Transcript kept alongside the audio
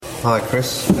Hi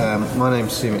Chris, my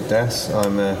name's Sumit Das.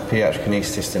 I'm a paediatric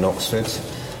anaesthetist in Oxford,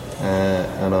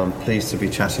 and I'm pleased to be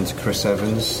chatting to Chris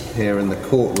Evans here in the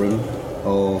courtroom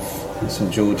of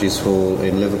St George's Hall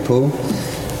in Liverpool.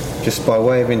 Just by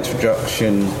way of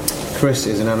introduction, Chris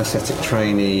is an anaesthetic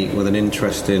trainee with an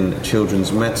interest in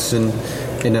children's medicine,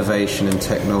 innovation and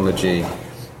technology.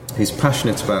 He's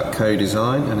passionate about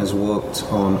co-design and has worked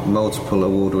on multiple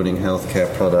award-winning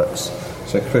healthcare products.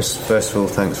 So Chris, first of all,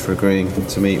 thanks for agreeing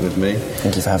to meet with me.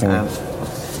 Thank you for having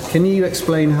me. Can you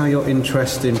explain how your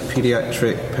interest in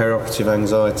paediatric perioperative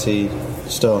anxiety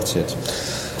started?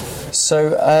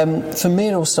 So for me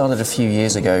it all started a few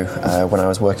years ago when I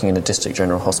was working in a district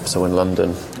general hospital in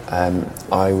London.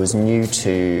 I was new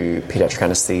to paediatric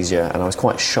anaesthesia and I was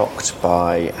quite shocked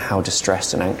by how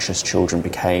distressed and anxious children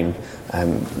became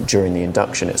during the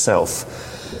induction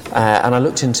itself. And I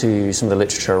looked into some of the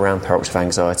literature around perioperative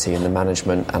anxiety and the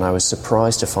management, and I was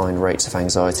surprised to find rates of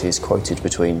anxiety is quoted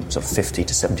between sort of 50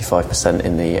 to 75%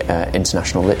 in the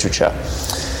international literature.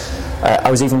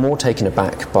 I was even more taken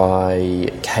aback by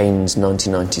Kane's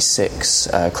 1996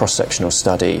 cross-sectional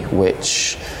study,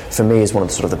 which for me is one of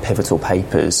the sort of the pivotal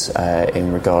papers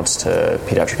in regards to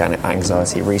paediatric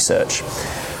anxiety research.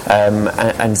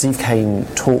 And Zeev Kane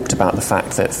talked about the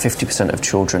fact that 50% of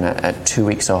children at 2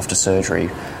 weeks after surgery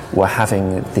were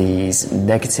having these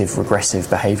negative regressive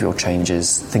behavioural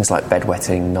changes, things like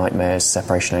bedwetting, nightmares,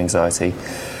 separation anxiety,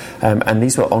 and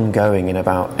these were ongoing in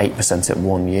about 8% at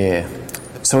 1 year.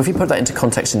 So if you put that into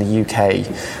context in the UK,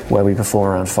 where we perform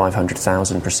around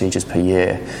 500,000 procedures per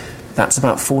year, that's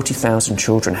about 40,000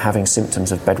 children having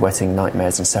symptoms of bedwetting,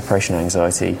 nightmares and separation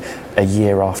anxiety a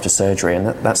year after surgery, and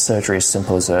that surgery is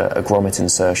simple as a grommet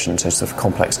insertion to sort of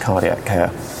complex cardiac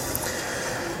care.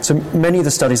 So many of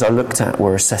the studies I looked at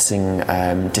were assessing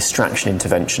distraction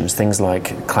interventions, things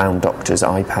like clown doctors,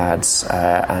 iPads,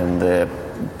 and the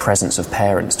presence of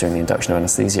parents during the induction of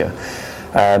anaesthesia.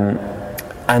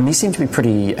 And these seem to be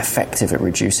pretty effective at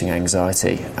reducing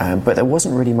anxiety, but there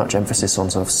wasn't really much emphasis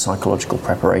on sort of psychological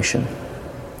preparation.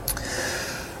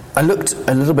 I looked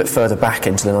a little bit further back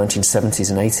into the 1970s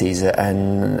and 80s,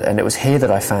 and it was here that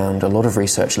I found a lot of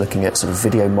research looking at sort of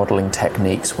video modelling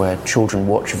techniques where children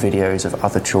watch videos of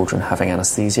other children having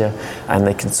anaesthesia and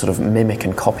they can sort of mimic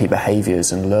and copy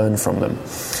behaviours and learn from them.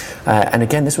 And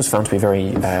again, this was found to be a very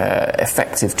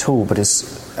effective tool, but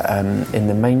is in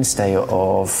the mainstay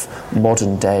of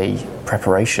modern day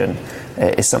preparation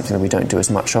is something that we don't do as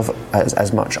much of.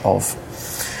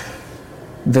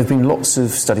 There have been lots of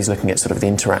studies looking at sort of the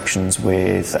interactions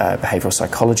with behavioural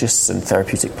psychologists and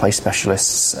therapeutic play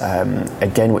specialists,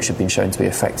 again, which have been shown to be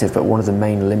effective, but one of the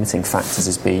main limiting factors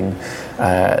has been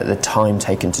the time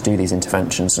taken to do these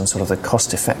interventions and sort of the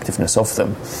cost effectiveness of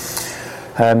them.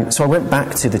 So I went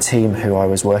back to the team who I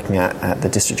was working at the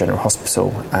District General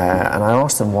Hospital, and I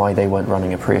asked them why they weren't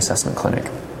running a pre-assessment clinic.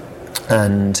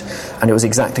 And it was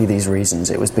exactly these reasons.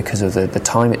 It was because of the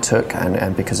time it took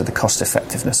and because of the cost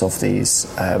effectiveness of these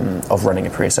of running a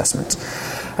pre-assessment.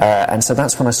 And so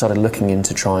that's when I started looking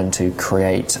into trying to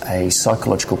create a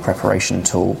psychological preparation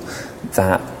tool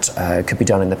that could be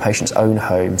done in the patient's own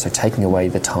home, so taking away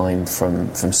the time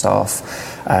from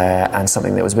staff, and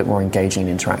something that was a bit more engaging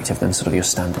and interactive than sort of your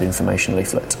standard information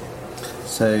leaflet.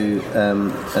 So,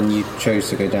 and you chose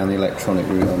to go down the electronic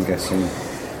route, I'm guessing.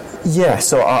 Yeah,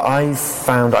 so I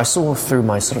saw through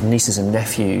my sort of nieces and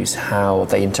nephews how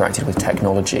they interacted with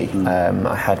technology.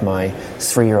 I had my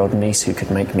 3-year-old niece who could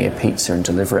make me a pizza and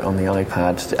deliver it on the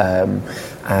iPad,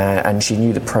 and she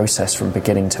knew the process from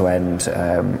beginning to end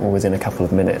within a couple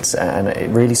of minutes, and it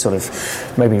really sort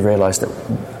of made me realise that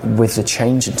with the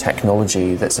change in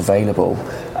technology that's available,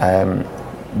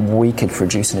 we could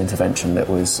produce an intervention that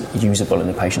was usable in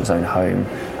the patient's own home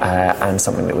and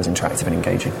something that was interactive and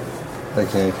engaging.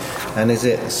 Okay, and is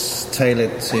it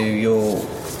tailored to your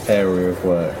area of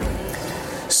work?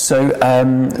 So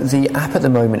the app at the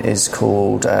moment is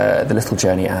called the Little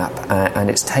Journey app, and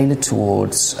it's tailored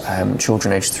towards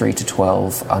children aged 3 to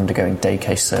 12 undergoing day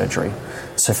case surgery.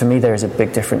 So for me, there is a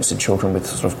big difference in children with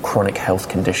sort of chronic health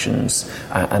conditions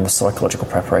and the psychological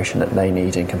preparation that they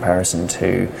need in comparison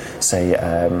to, say,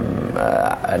 an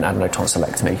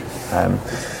adenotonsillectomy.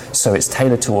 So it's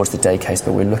tailored towards the day case,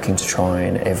 but we're looking to try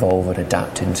and evolve and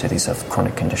adapt into these sort of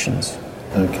chronic conditions.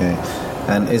 Okay.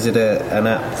 And is it an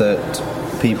app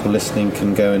that people listening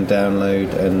can go and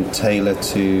download and tailor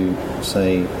to,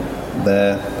 say,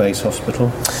 their base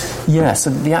hospital? Yeah, so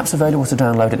the app's available to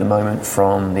download at the moment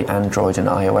from the Android and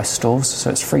iOS stores, so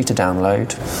it's free to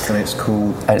download. And it's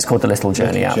called the Little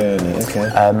Journey app. Okay.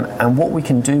 And what we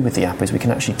can do with the app is we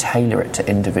can actually tailor it to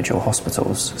individual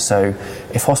hospitals. So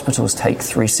if hospitals take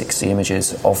 360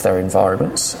 images of their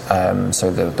environments,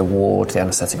 so the ward, the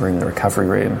anaesthetic room, the recovery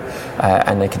room,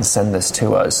 and they can send this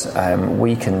to us,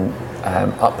 we can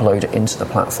upload it into the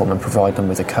platform and provide them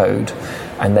with a code,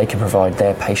 and they can provide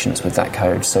their patients with that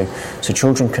code. So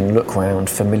children can look around,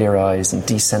 familiarise and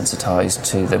desensitise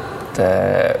to the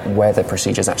where the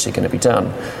procedure is actually going to be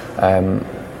done,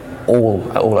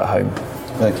 all at home.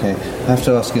 Okay. I have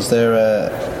to ask: is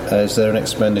there an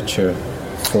expenditure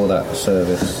for that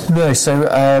service? No. So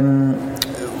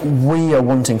we are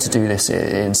wanting to do this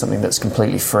in something that's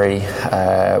completely free.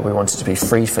 We want it to be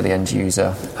free for the end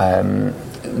user.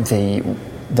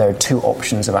 There are two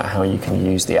options about how you can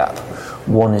use the app.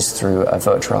 One is through a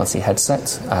virtual reality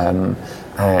headset,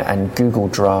 and Google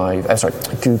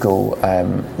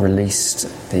released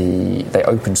they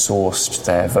open sourced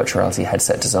their virtual reality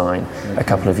headset design a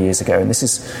couple of years ago, and this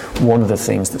is one of the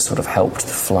things that sort of helped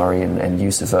the flurry and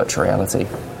use of virtual reality.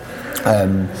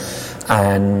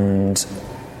 And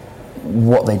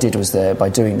what they did was by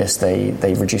doing this,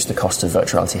 they reduced the cost of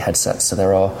virtual reality headsets. So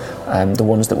there are the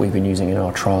ones that we've been using in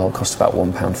our trial cost about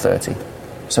 £1.30.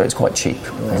 So it's quite cheap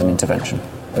as an intervention.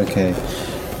 Okay.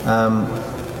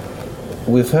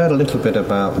 We've heard a little bit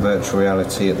about virtual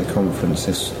reality at the conference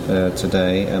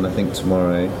today, and I think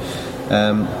tomorrow.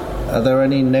 Are there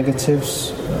any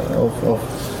negatives of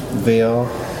VR?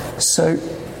 So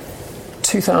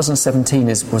 2017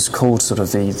 was called sort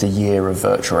of the year of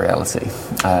virtual reality.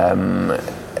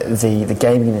 The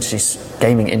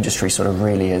gaming industry sort of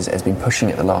really has been pushing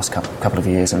it the last couple of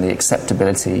years, and the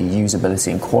acceptability,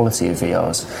 usability and quality of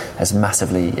VRs has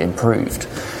massively improved.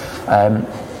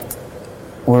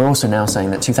 We're also now saying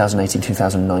that 2018,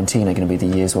 2019 are going to be the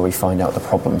years where we find out the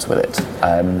problems with it.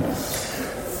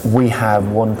 We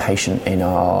have one patient in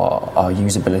our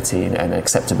usability and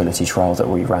acceptability trial that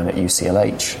we ran at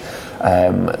UCLH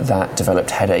that developed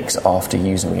headaches after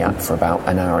using the app for about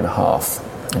an hour and a half.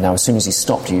 And now, as soon as he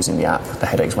stopped using the app, the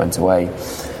headaches went away.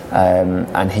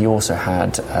 And he also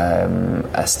had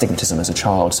astigmatism as a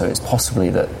child, so it's possibly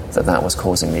that was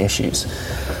causing the issues.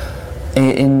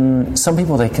 In some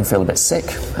people, they can feel a bit sick,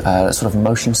 sort of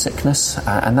motion sickness,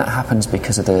 and that happens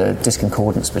because of the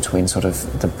disconcordance between sort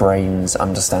of the brain's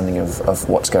understanding of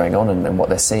what's going on and what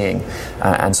they're seeing,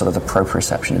 and sort of the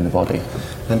proprioception in the body.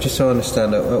 And just so I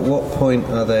understand, at what point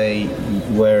are they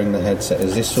wearing the headset?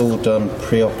 Is this all done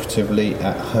preoperatively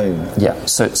at home? Yeah,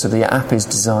 so the app is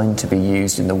designed to be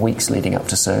used in the weeks leading up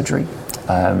to surgery.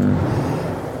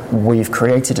 We've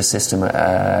created a system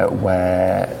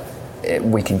where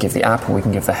we can give the app or we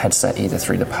can give the headset either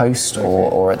through the post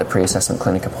or at the pre-assessment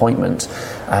clinic appointment,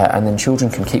 and then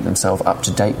children can keep themselves up to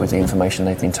date with the information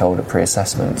they've been told at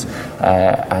pre-assessment,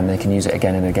 and they can use it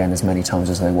again and again as many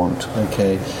times as they want.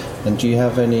 Okay, and do you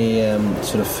have any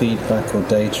sort of feedback or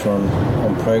data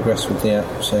on progress with the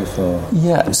app so far?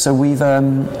 Yeah, so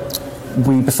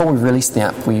before we released the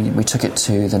app, we took it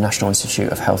to the National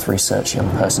Institute of Health Research Young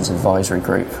Persons Advisory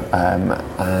Group,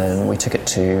 and we took it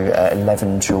to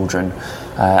 11 children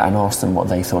and asked them what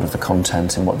they thought of the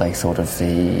content and what they thought of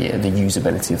the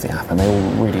usability of the app, and they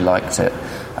all really liked it,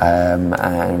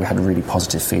 and we had really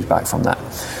positive feedback from that.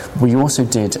 We also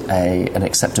did an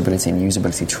acceptability and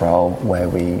usability trial where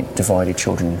we divided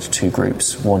children into two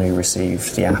groups, one who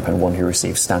received the app and one who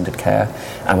received standard care,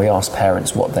 and we asked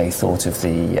parents what they thought of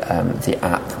the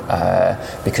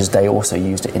app because they also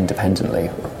used it independently.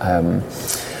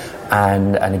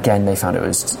 And again, they found it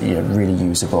was really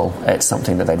usable. It's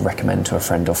something that they'd recommend to a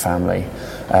friend or family.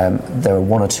 There were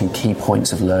one or two key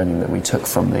points of learning that we took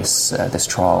from this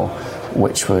trial,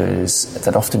 which was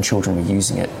that often children were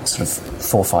using it sort of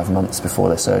 4 or 5 months before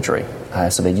their surgery.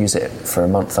 So they'd use it for a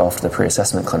month after the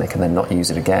pre-assessment clinic and then not use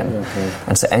it again. Okay.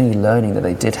 And so any learning that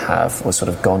they did have was sort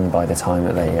of gone by the time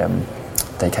that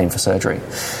they came for surgery.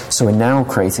 So we're now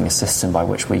creating a system by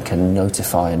which we can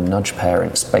notify and nudge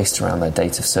parents based around their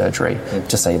date of surgery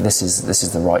to say this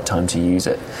is the right time to use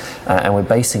it, and we're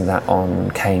basing that on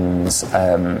Kane's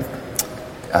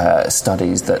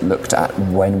studies that looked at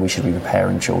when we should be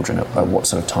preparing children at what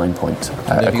sort of time point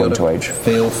according to age.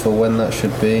 Feel for when that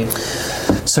should be?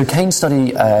 So Kane's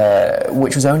study,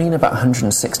 which was only in about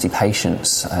 160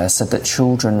 patients, said that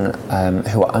children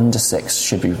who are under 6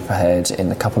 should be prepared in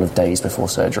a couple of days before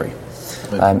surgery.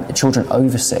 Children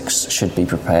over 6 should be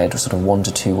prepared for sort of 1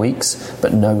 to 2 weeks,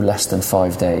 but no less than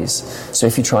 5 days. So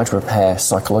if you try to prepare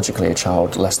psychologically a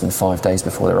child less than 5 days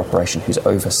before their operation who's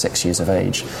over 6 years of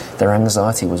age, their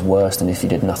anxiety was worse than if you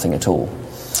did nothing at all.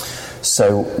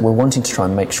 So we're wanting to try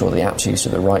and make sure the app's used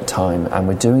at the right time, and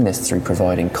we're doing this through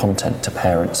providing content to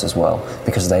parents as well,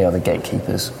 because they are the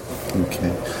gatekeepers.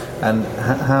 Okay. And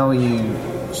how are you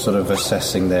sort of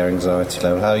assessing their anxiety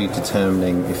level? How are you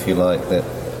determining, if you like, that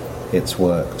it's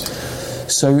worked?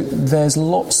 So there's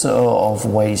lots of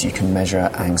ways you can measure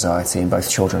anxiety in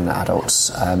both children and adults.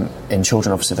 In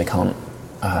children, obviously, they can't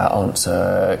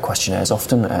answer questionnaires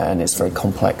often, and it's very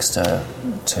complex to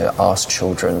ask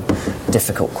children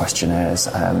difficult questionnaires.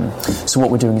 So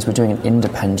what we're doing is we're doing an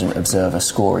independent observer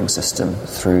scoring system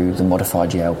through the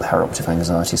modified Yale Perioperative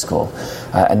Anxiety Score,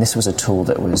 and this was a tool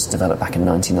that was developed back in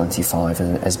 1995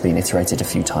 and has been iterated a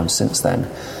few times since then.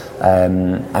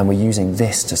 And we're using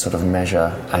this to sort of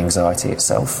measure anxiety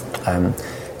itself.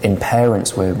 In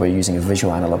parents, we're using a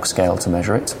visual analog scale to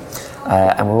measure it.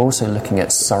 And we're also looking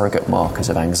at surrogate markers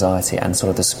of anxiety and sort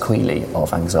of the sequelae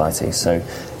of anxiety. So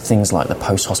things like the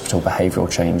post-hospital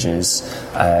behavioural changes,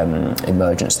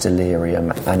 emergence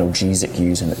delirium, analgesic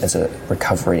use as a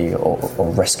recovery or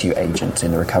rescue agent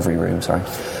in the recovery room,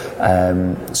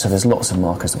 So there's lots of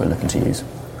markers that we're looking to use.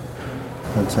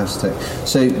 Fantastic.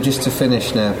 So just to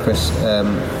finish now, Chris,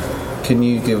 can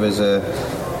you give us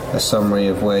a summary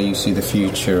of where you see the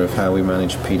future of how we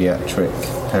manage paediatric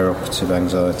perioperative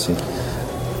anxiety?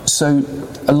 So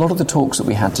a lot of the talks that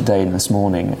we had today and this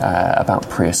morning about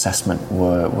pre-assessment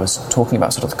was talking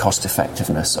about sort of the cost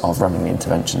effectiveness of running the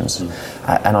interventions.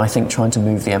 And I think trying to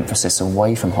move the emphasis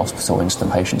away from hospital into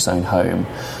the patient's own home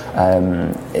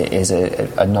is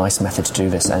a nice method to do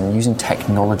this. And using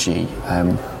technology,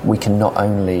 we can not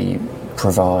only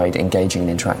provide engaging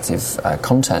and interactive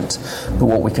content, but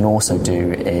what we can also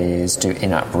do is do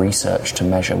in-app research to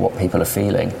measure what people are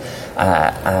feeling,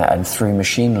 and through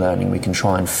machine learning we can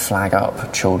try and flag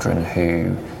up children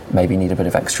who maybe need a bit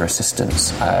of extra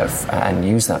assistance and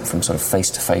use that from sort of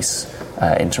face-to-face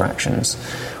interactions.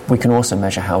 We can also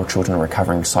measure how children are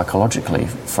recovering psychologically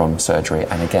from surgery,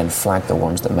 and again flag the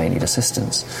ones that may need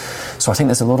assistance. So I think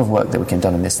there's a lot of work that we can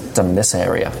done in this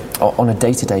area. On a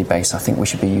day-to-day basis, I think we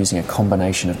should be using a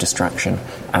combination of distraction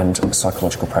and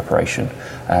psychological preparation,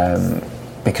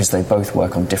 because they both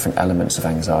work on different elements of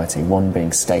anxiety, one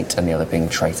being state and the other being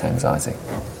trait anxiety.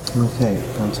 Okay,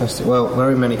 fantastic. Well,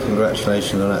 very many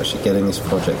congratulations on actually getting this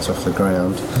project off the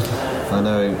ground. I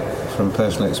know from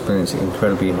personal experience it's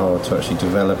incredibly hard to actually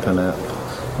develop an app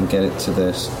and get it to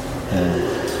this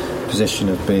position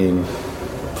of being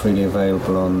freely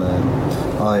available on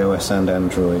iOS and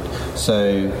Android.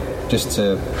 So just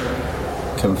to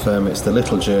confirm, it's the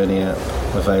Little Journey app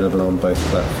available on both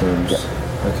platforms. Yep.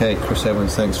 Okay, Chris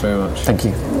Evans, thanks very much. Thank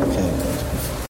you. Okay.